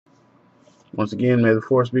Once again, may the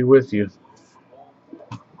force be with you.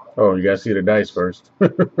 Oh, you gotta see the dice first.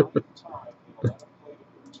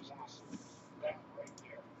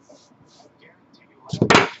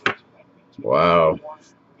 Wow.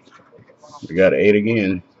 We got an 8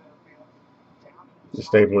 again. The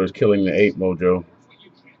stapler is killing the 8 mojo.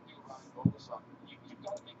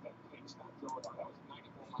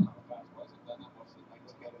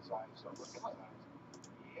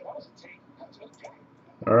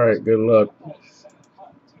 All right, good luck.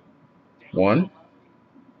 1,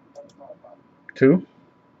 2,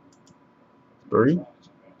 3,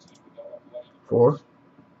 4,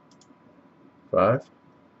 5,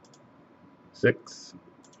 6,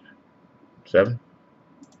 7,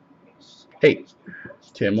 8.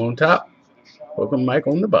 Tim on top. Hook'em Mike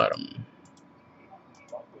on the bottom.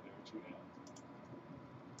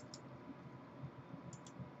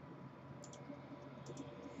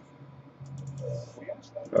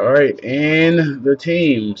 All right, and the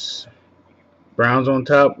teams. Browns on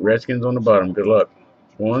top, Redskins on the bottom. Good luck.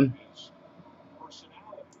 1,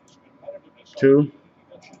 2,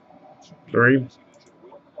 3,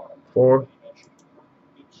 4,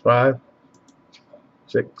 5,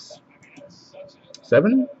 6,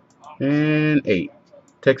 7, and 8.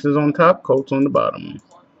 Texans on top, Colts on the bottom.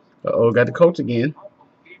 Uh-oh, got the Colts again.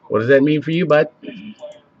 What does that mean for you, bud?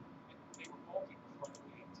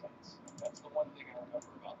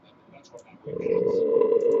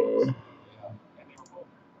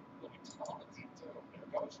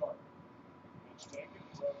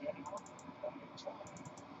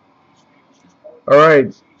 All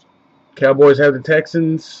right. Cowboys have the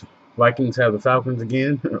Texans. Vikings have the Falcons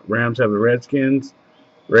again. Rams have the Redskins.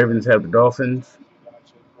 Ravens have the Dolphins.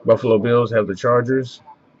 Buffalo Bills have the Chargers.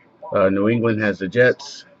 New England has the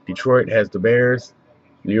Jets. Detroit has the Bears.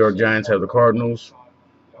 New York Giants have the Cardinals.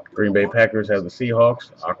 Green Bay Packers have the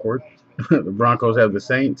Seahawks. Awkward. The Broncos have the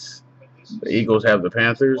Saints. The Eagles have the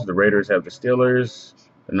Panthers. The Raiders have the Steelers.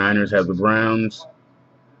 The Niners have the Browns.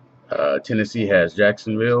 Tennessee has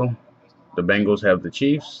Jacksonville. The Bengals have the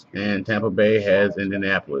Chiefs. And Tampa Bay has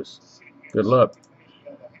Indianapolis. Good luck.